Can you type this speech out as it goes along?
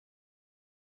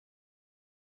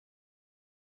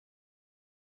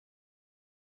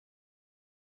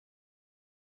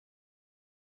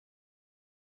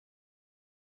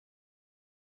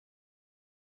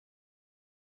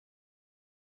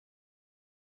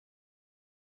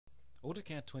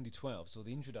AutoCAD 2012 saw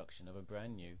the introduction of a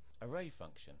brand new array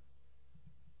function,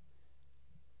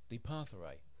 the path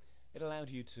array. It allowed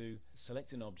you to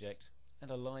select an object and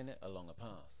align it along a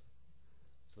path.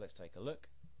 So let's take a look.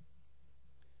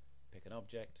 Pick an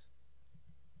object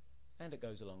and it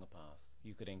goes along a path.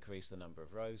 You could increase the number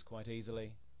of rows quite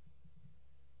easily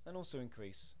and also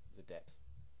increase the depth.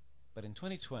 But in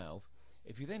 2012,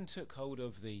 if you then took hold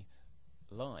of the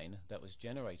line that was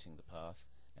generating the path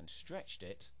and stretched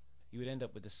it, you would end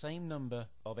up with the same number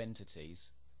of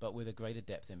entities but with a greater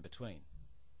depth in between.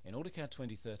 In AutoCAD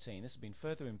 2013 this has been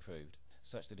further improved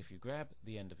such that if you grab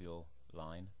the end of your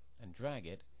line and drag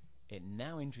it, it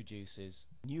now introduces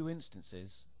new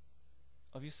instances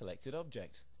of your selected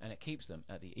object and it keeps them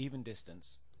at the even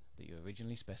distance that you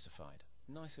originally specified.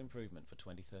 Nice improvement for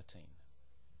 2013.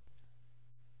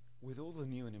 With all the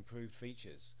new and improved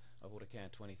features of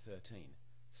AutoCAD 2013,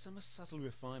 some are subtle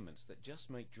refinements that just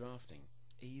make drafting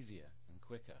easier and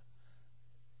quicker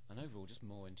and overall just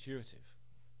more intuitive.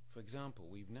 For example,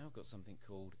 we've now got something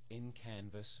called In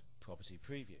Canvas Property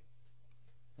Preview.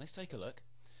 Let's take a look.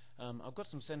 I've got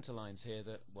some center lines here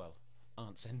that, well,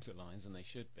 aren't center lines and they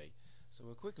should be. So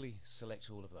we'll quickly select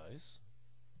all of those.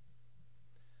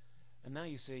 And now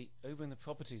you see over in the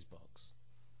Properties box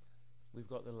we've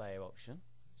got the layer option.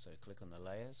 So click on the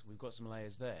layers. We've got some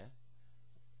layers there.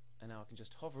 And now I can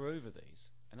just hover over these.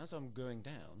 And as I'm going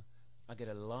down, I get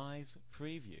a live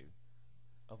preview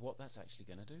of what that's actually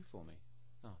going to do for me.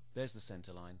 Oh, there's the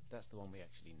center line. That's the one we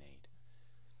actually need.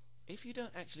 If you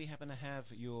don't actually happen to have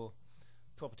your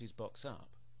Properties box up,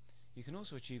 you can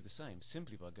also achieve the same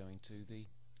simply by going to the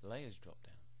Layers drop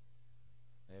down.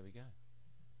 There we go.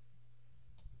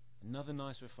 Another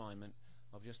nice refinement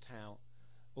of just how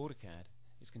AutoCAD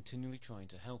is continually trying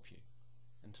to help you.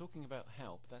 And talking about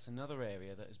help, that's another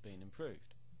area that has been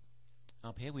improved.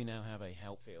 Up here we now have a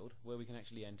help field where we can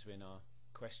actually enter in our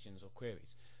questions or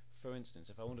queries. For instance,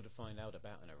 if I wanted to find out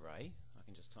about an array, I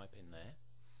can just type in there.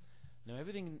 Now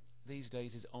everything these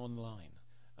days is online,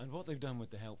 and what they've done with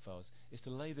the help files is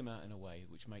to lay them out in a way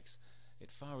which makes it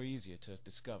far easier to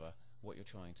discover what you're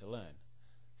trying to learn.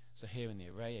 So here in the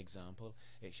array example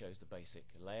it shows the basic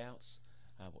layouts,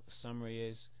 what the summary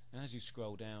is, and as you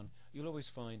scroll down you'll always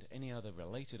find any other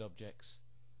related objects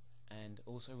and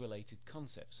also related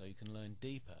concepts, so you can learn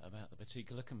deeper about the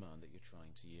particular command that you're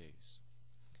trying to use.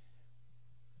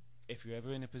 If you're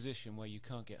ever in a position where you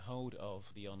can't get hold of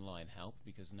the online help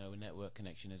because no network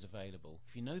connection is available,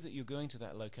 if you know that you're going to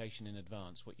that location in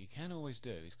advance, what you can always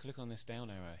do is click on this down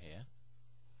arrow here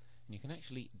and you can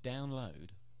actually download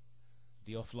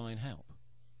the offline help.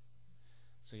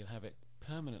 So you'll have it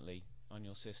permanently on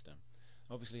your system.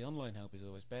 Obviously online help is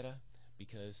always better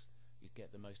because you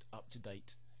get the most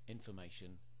up-to-date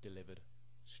information delivered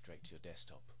straight to your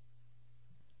desktop.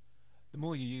 The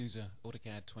more you use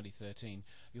AutoCAD 2013,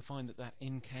 you'll find that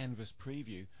In Canvas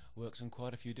Preview works on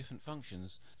quite a few different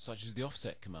functions, such as the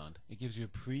offset command. It gives you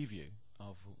a preview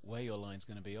of where your line's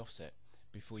going to be offset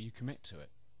before you commit to it.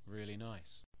 Really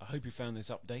nice. I hope you found this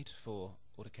update for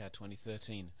AutoCAD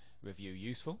 2013 review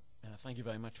useful. Thank you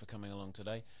very much for coming along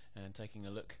today and taking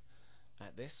a look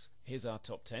at this. Here's our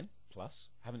top 10 plus.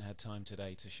 Haven't had time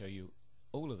today to show you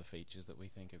all of the features that we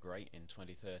think are great in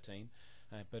 2013,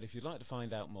 but if you'd like to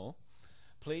find out more,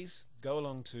 please go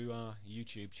along to our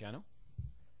YouTube channel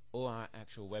or our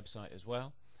actual website as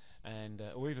well, and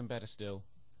or even better still,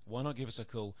 why not give us a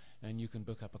call and you can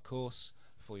book up a course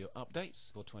for your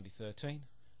updates for 2013.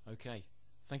 Okay,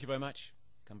 thank you very much.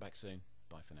 Come back soon.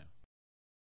 Bye for now.